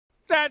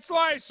That's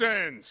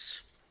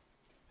license.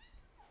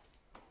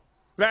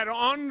 That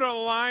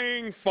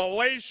underlying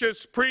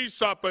fallacious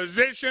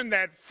presupposition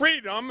that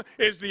freedom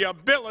is the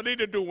ability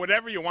to do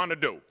whatever you want to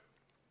do.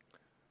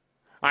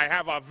 I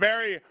have a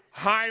very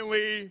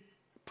highly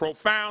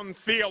profound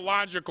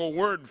theological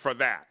word for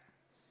that.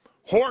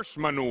 Horse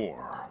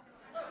manure.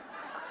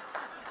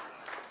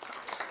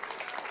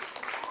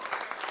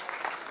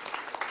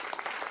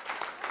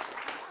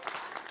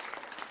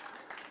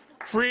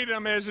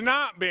 Freedom is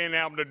not being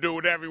able to do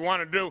whatever you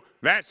want to do.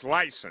 That's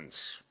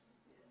license.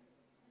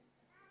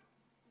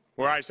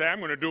 Where I say, I'm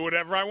going to do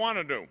whatever I want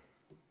to do.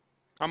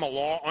 I'm a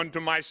law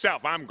unto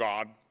myself. I'm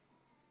God.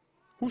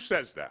 Who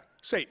says that?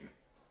 Satan.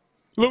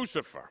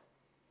 Lucifer.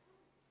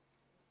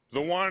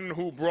 The one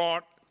who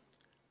brought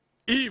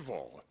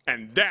evil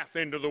and death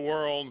into the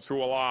world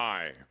through a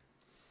lie.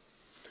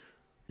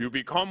 You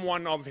become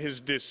one of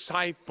his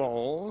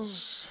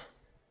disciples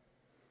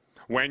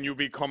when you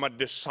become a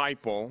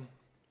disciple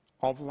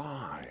of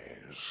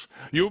lies.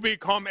 You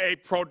become a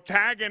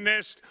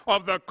protagonist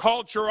of the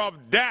culture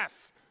of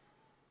death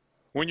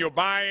when you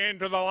buy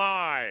into the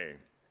lie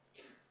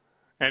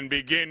and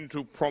begin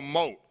to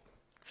promote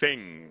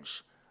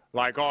things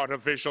like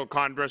artificial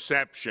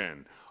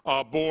contraception,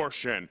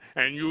 abortion,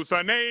 and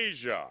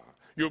euthanasia.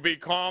 You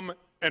become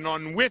an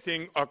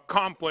unwitting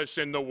accomplice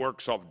in the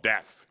works of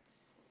death.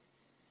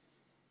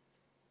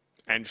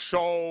 And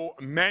so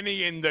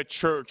many in the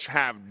church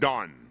have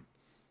done.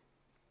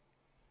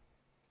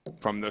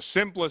 From the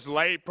simplest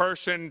lay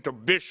person to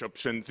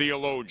bishops and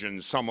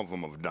theologians, some of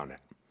them have done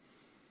it.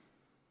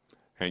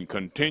 And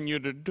continue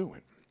to do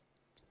it.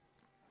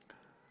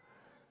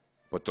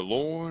 But the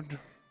Lord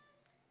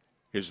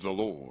is the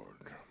Lord.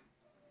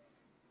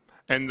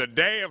 And the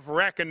day of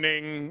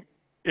reckoning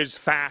is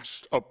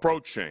fast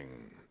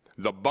approaching.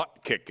 The butt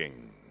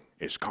kicking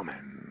is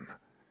coming.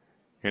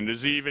 And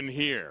is even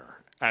here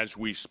as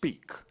we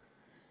speak.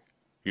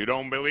 You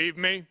don't believe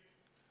me?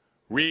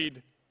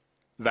 Read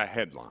the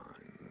headlines.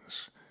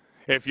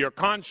 If your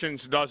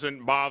conscience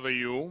doesn't bother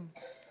you,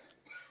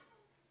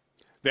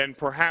 then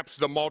perhaps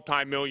the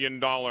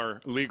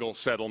multi-million-dollar legal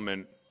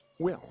settlement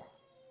will.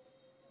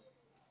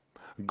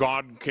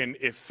 God can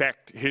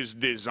effect his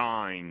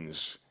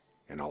designs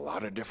in a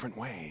lot of different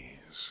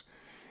ways.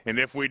 And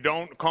if we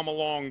don't come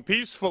along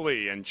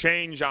peacefully and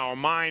change our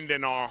mind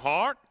and our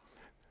heart,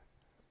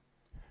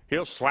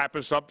 he'll slap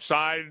us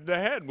upside the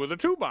head with a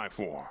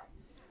 2x4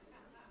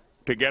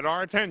 to get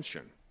our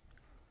attention.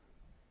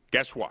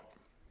 Guess what?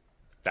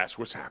 That's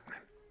what's happening.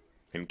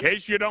 In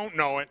case you don't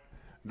know it,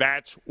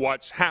 that's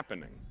what's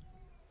happening.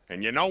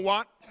 And you know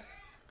what?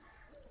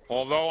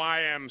 Although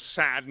I am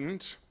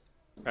saddened,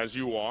 as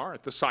you are,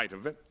 at the sight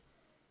of it,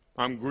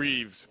 I'm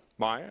grieved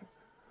by it.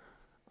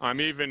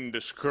 I'm even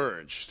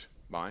discouraged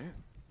by it.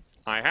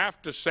 I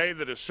have to say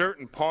that a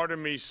certain part of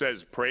me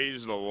says,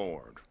 praise the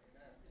Lord.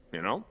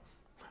 You know?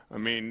 I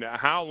mean,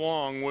 how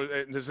long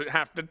does it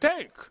have to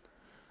take?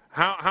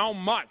 How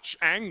much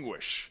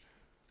anguish?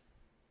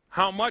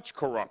 How much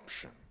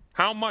corruption?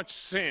 How much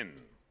sin?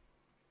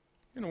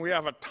 You know, we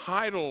have a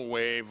tidal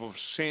wave of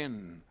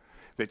sin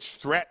that's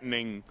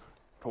threatening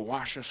to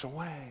wash us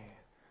away.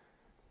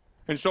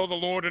 And so the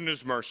Lord in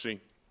his mercy,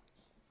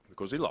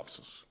 because he loves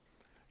us,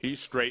 he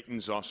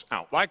straightens us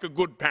out. Like a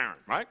good parent,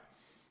 right?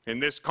 In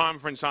this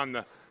conference on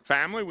the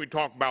family, we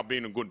talk about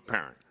being a good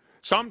parent.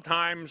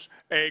 Sometimes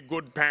a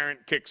good parent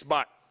kicks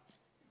butt.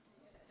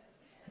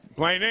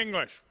 Plain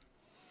English.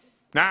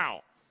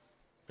 Now,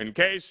 in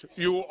case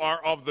you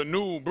are of the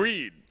new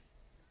breed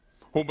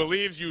who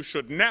believes you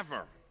should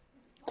never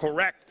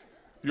correct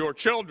your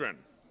children.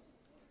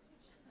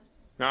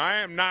 Now, I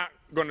am not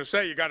going to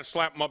say you got to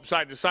slap them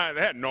upside the side of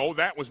the head. No,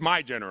 that was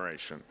my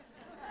generation.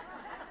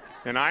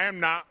 And I am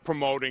not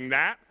promoting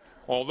that,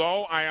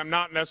 although I am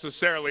not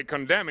necessarily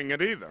condemning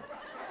it either.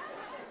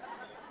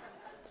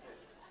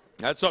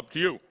 That's up to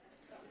you.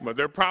 But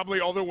there are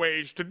probably other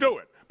ways to do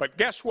it. But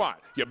guess what?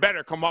 You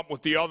better come up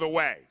with the other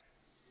way.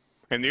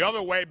 And the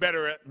other way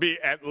better be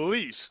at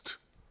least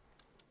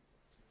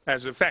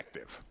as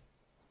effective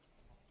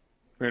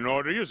in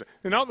order to use it.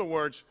 In other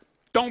words,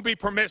 don't be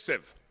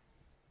permissive.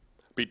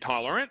 Be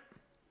tolerant.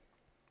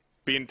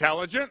 Be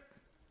intelligent.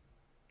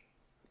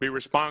 Be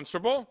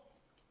responsible.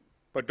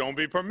 But don't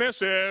be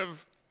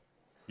permissive.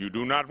 You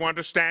do not want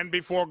to stand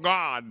before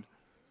God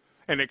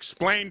and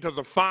explain to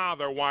the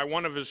Father why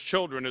one of his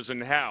children is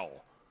in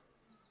hell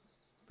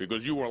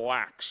because you were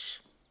lax,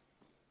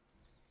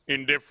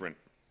 indifferent,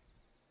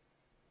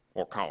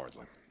 or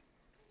cowardly.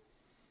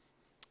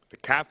 The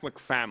Catholic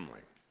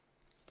family,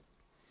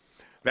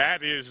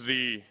 that is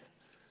the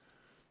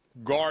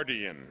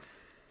guardian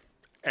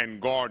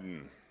and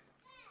garden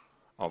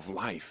of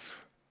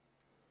life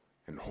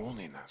and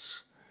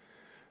holiness.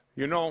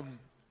 You know,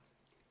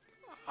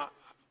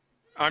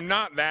 I'm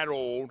not that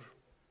old,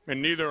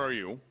 and neither are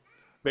you,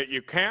 that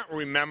you can't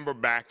remember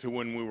back to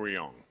when we were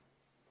young.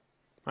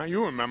 Now,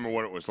 you remember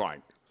what it was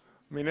like.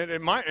 I mean,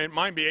 it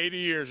might be 80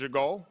 years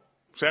ago,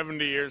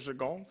 70 years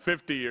ago,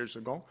 50 years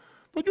ago,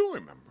 but you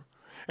remember.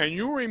 And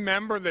you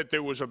remember that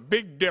there was a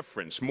big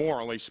difference,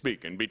 morally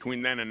speaking,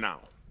 between then and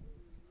now.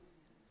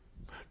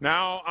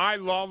 Now, I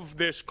love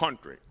this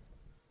country.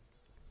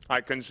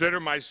 I consider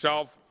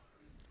myself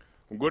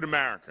a good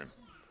American,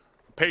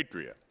 a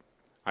patriot.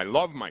 I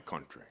love my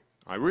country.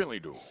 I really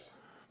do.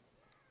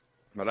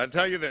 But I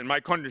tell you that my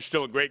country is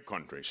still a great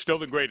country, still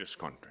the greatest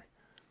country.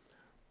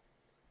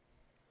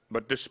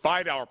 But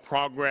despite our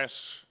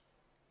progress,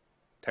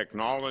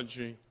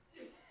 technology,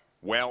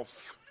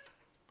 wealth,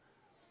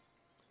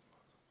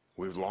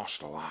 we've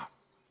lost a lot.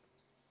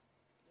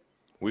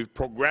 We've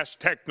progressed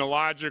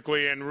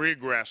technologically and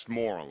regressed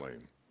morally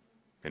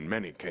in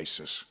many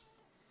cases.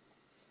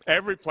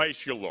 Every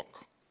place you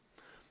look.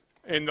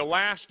 In the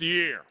last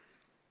year,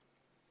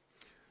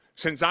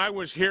 since I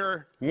was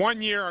here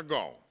 1 year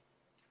ago,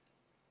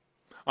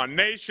 a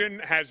nation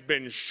has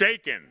been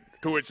shaken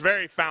to its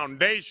very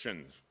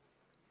foundations,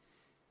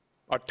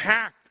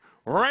 attacked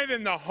right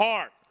in the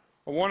heart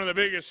of one of the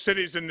biggest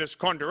cities in this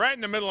country, right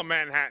in the middle of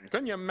Manhattan.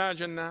 Can you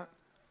imagine that?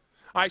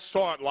 I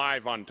saw it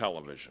live on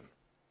television.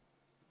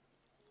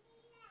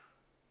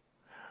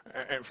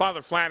 And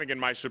Father Flanagan,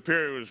 my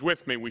superior, was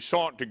with me. We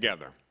saw it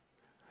together.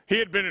 He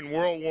had been in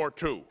World War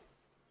II.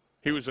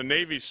 He was a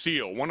Navy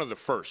SEAL, one of the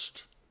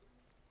first.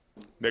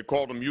 They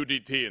called him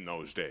UDT in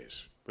those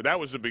days. But that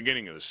was the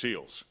beginning of the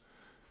SEALs.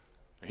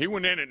 He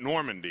went in at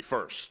Normandy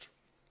first.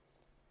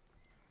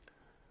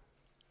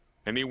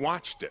 And he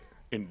watched it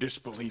in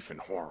disbelief and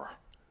horror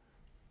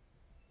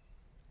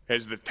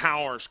as the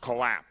towers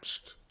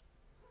collapsed,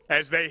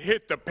 as they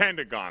hit the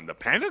Pentagon. The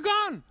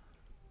Pentagon?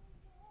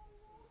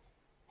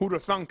 Who'd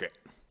have thunk it?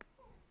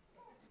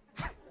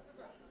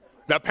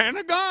 The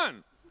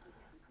Pentagon.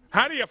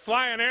 How do you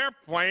fly an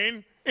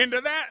airplane into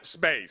that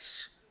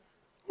space?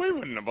 We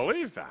wouldn't have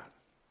believed that.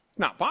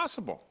 Not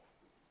possible.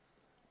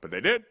 But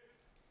they did.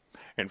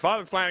 And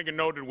Father Flanagan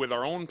noted, with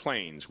our own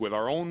planes, with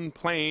our own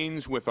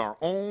planes, with our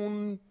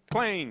own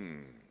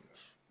planes.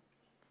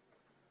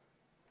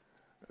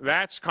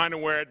 That's kind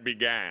of where it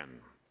began.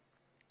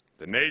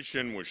 The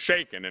nation was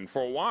shaken, and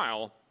for a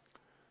while,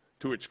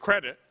 to its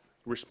credit,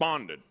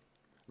 responded.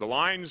 The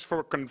lines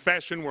for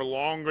confession were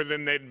longer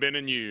than they'd been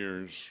in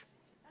years.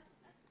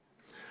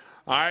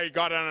 I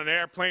got on an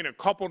airplane a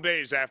couple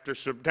days after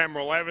September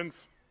 11th,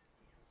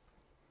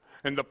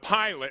 and the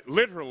pilot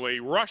literally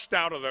rushed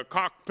out of the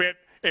cockpit,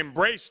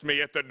 embraced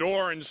me at the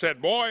door, and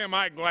said, "Boy, am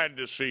I glad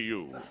to see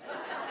you."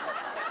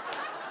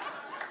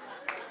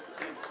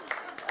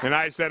 And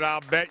I said,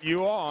 "I'll bet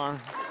you are."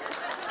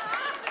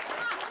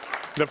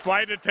 The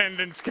flight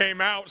attendants came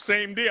out,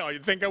 same deal.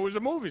 You'd think I was a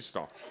movie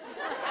star.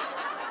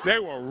 They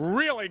were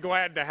really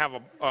glad to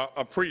have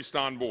a priest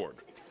on board.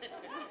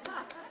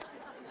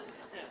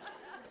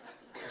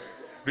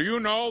 Do you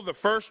know, the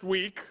first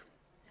week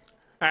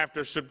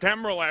after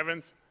September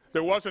 11th,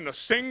 there wasn't a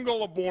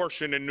single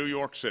abortion in New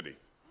York City.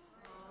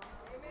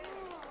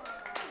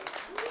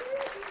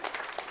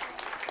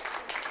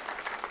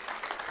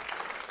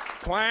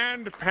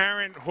 Planned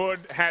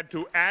Parenthood had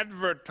to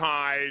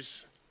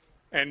advertise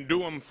and do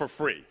them for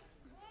free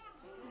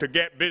to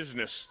get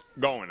business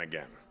going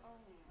again.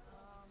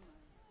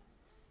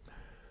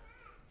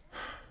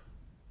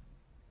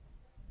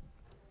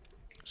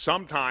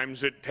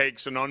 Sometimes it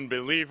takes an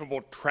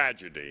unbelievable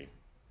tragedy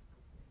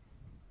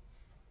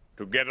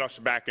to get us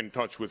back in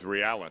touch with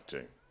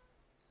reality.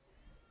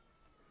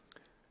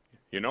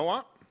 You know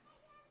what?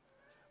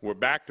 We're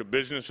back to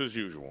business as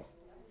usual.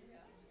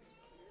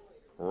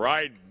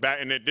 Right back,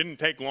 and it didn't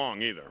take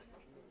long either.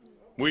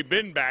 We've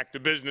been back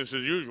to business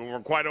as usual for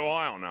quite a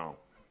while now.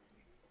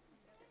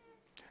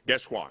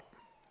 Guess what?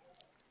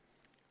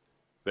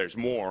 There's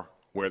more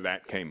where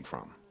that came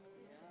from.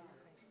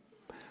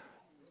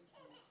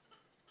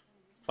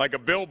 Like a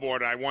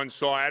billboard I once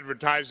saw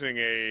advertising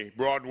a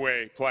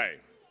Broadway play.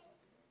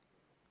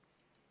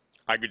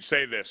 I could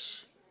say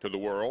this to the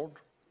world,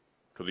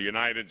 to the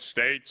United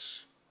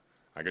States.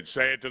 I could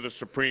say it to the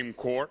Supreme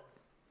Court.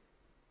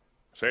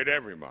 Say it to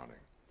everybody.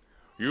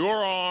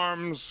 Your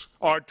arms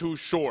are too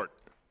short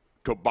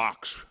to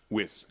box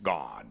with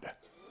God.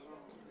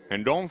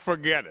 And don't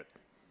forget it.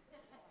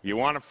 You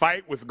want to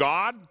fight with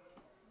God?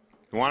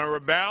 You want to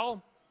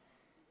rebel?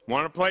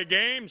 Want to play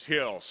games?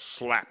 He'll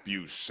slap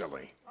you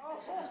silly.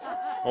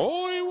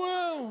 Oh, he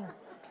will.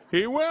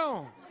 He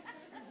will.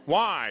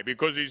 Why?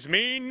 Because he's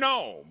mean?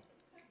 No.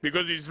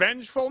 Because he's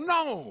vengeful?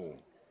 No.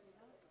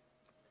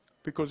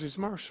 Because he's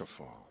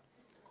merciful.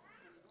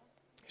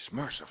 He's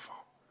merciful.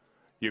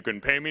 You can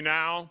pay me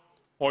now,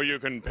 or you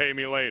can pay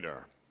me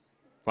later,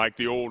 like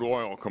the old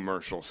oil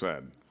commercial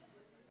said.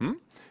 You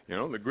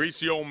know, the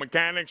greasy old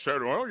mechanic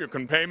said, well, you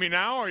can pay me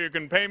now, or you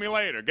can pay me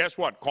later. Guess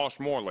what?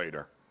 Costs more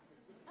later.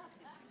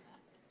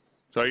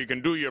 So you can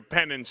do your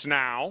penance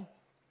now.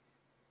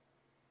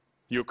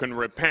 You can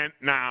repent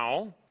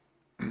now,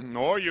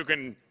 or you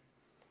can,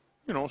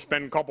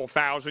 spend a couple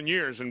thousand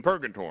years in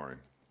purgatory,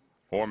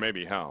 or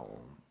maybe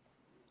hell.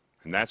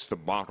 And that's the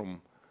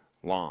bottom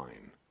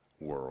line,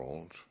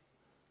 world.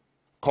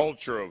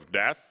 Culture of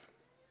death,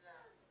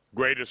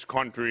 greatest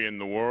country in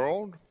the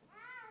world.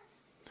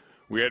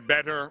 We had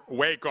better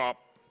wake up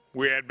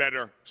we had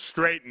better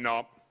straighten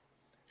up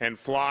and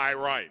fly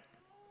right.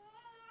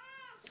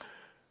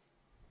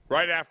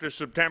 Right after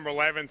September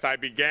 11th, I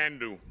began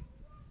to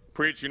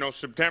preach. You know,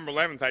 September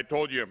 11th, I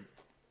told you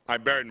I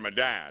buried my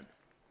dad.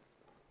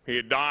 He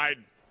had died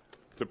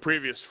the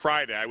previous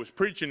Friday. I was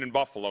preaching in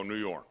Buffalo, New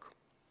York.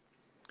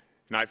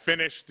 And I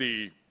finished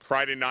the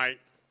Friday night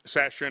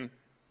session,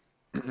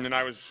 and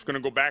I was going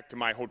to go back to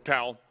my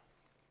hotel.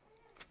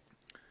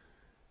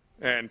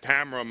 And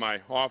Tamara, my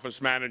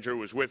office manager,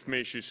 was with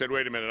me. She said,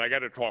 "Wait a minute, I got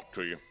to talk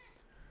to you."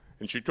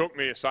 And she took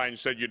me aside and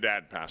said, "Your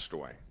dad passed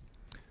away."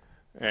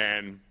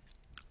 And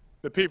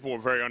the people were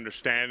very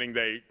understanding.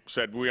 They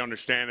said, "We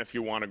understand if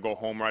you want to go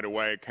home right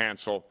away,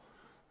 cancel."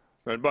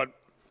 But,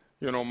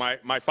 you know,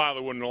 my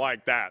father wouldn't have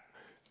liked that.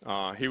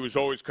 He was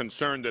always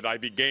concerned that I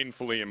be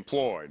gainfully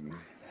employed.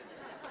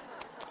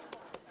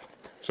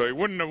 So he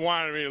wouldn't have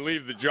wanted me to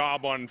leave the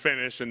job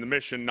unfinished and the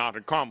mission not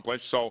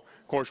accomplished. So,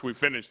 of course, we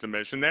finished the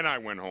mission. Then I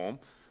went home.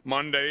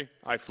 Monday,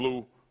 I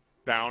flew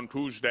down.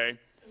 Tuesday,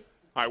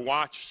 I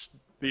watched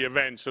the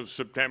events of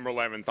September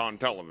 11th on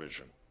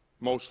television,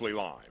 mostly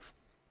live.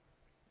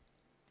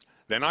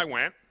 Then I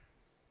went,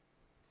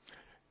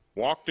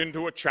 walked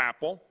into a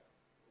chapel,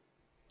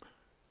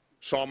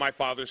 saw my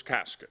father's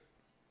casket.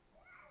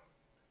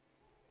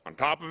 On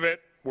top of it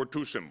were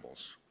two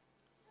symbols,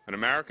 an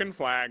American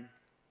flag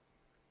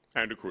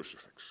and a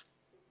crucifix.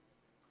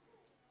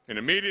 And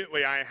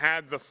immediately I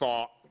had the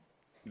thought,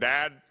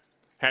 Dad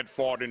had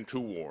fought in 2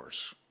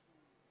 wars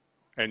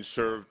and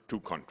served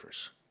 2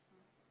 countries.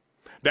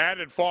 Dad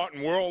had fought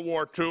in World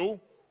War II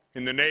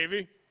in the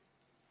Navy,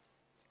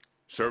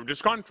 served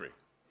his country.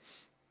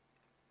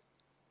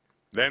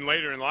 Then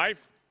later in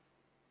life,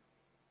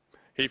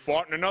 he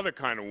fought in another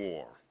kind of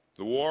war,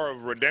 the war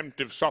of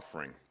redemptive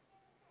suffering.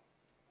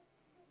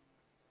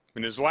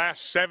 In his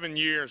last 7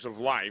 years of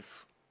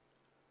life,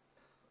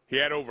 he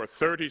had over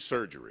 30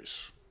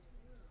 surgeries.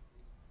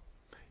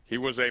 He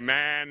was a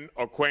man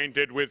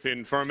acquainted with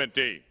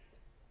infirmity.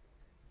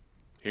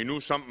 He knew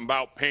something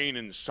about pain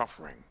and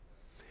suffering.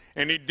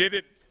 And he did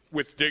it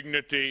with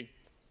dignity.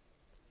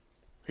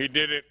 He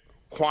did it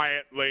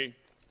quietly.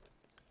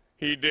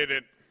 He did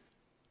it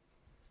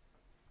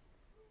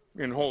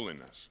in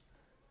holiness.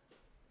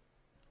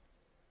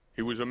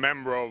 He was a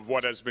member of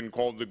what has been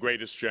called the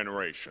greatest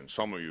generation.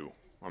 Some of you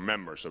are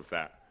members of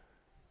that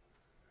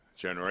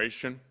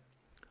generation.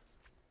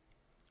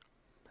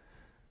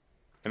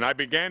 And I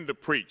began to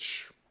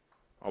preach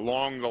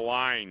along the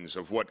lines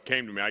of what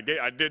came to me. I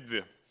did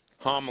the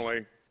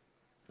homily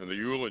and the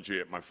eulogy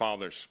at my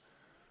father's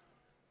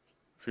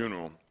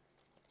funeral,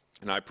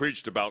 and I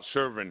preached about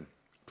serving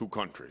 2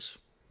 countries.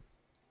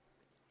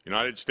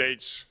 United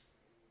States,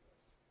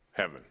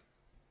 heaven.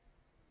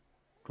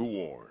 2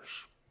 wars,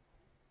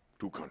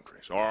 2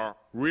 countries. Our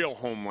real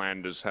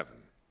homeland is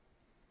heaven.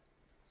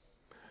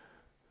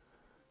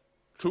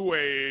 2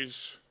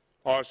 ways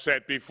are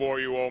set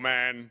before you, O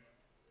man,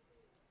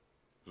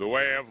 the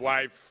way of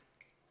life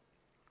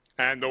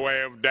and the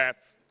way of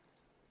death.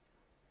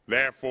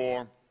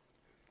 Therefore,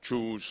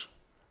 choose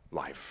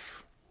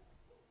life.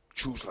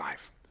 Choose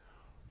life.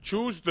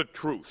 Choose the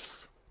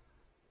truth.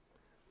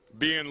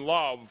 Be in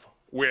love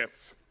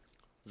with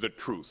the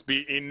truth.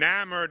 Be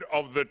enamored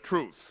of the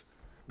truth.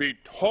 Be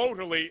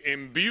totally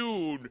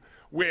imbued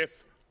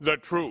with the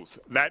truth,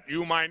 that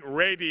you might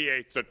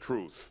radiate the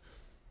truth,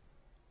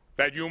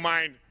 that you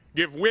might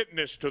give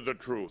witness to the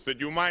truth, that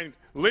you might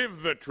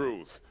live the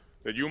truth,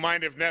 that you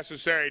might, if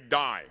necessary,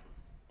 die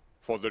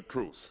for the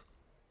truth.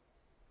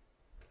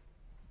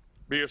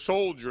 Be a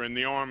soldier in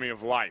the army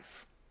of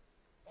life.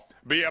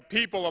 Be a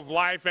people of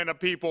life and a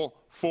people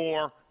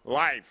for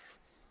life.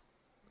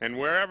 And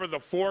wherever the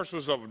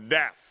forces of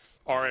death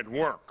are at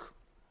work,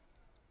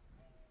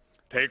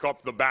 take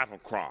up the battle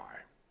cry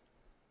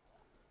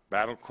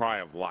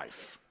of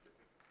life,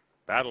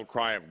 battle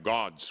cry of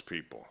God's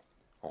people,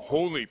 a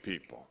holy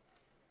people,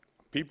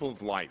 a people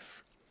of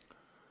life.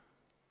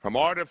 From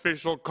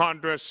artificial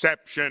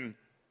contraception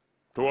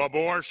to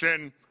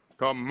abortion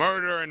to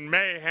murder and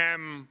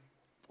mayhem,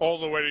 all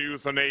the way to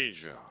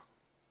euthanasia.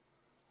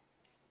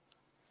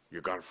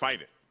 You got to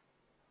fight it.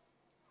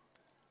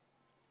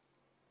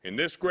 In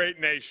this great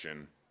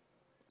nation,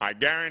 I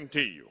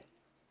guarantee you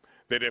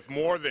that if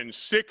more than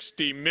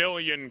 60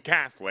 million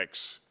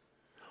Catholics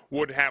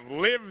would have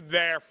lived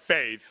their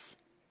faith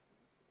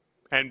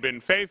and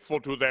been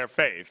faithful to their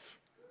faith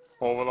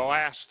over the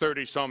last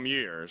 30-some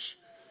years,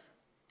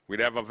 we'd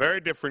have a very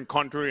different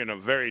country and a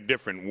very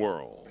different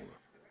world.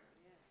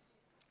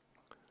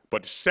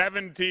 But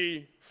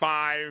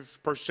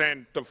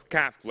 75% of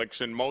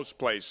Catholics in most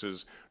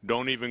places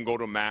don't even go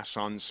to Mass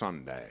on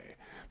Sunday.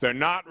 They're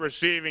not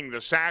receiving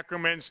the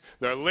sacraments.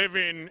 They're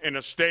living in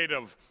a state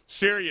of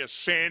serious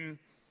sin.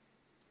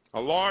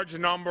 A large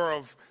number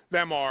of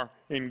them are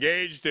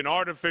engaged in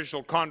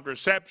artificial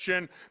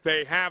contraception.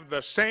 They have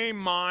the same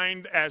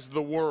mind as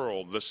the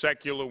world, the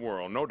secular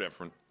world, no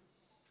different.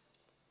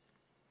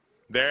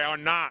 They are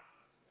not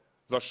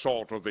the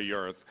salt of the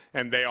earth,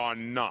 and they are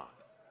not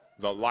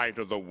the light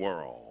of the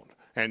world.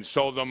 And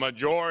so the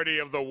majority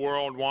of the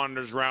world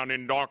wanders around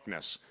in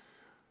darkness.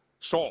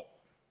 Salt,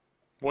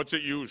 what's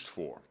it used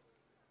for?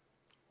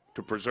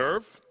 To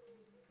preserve?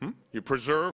 You preserve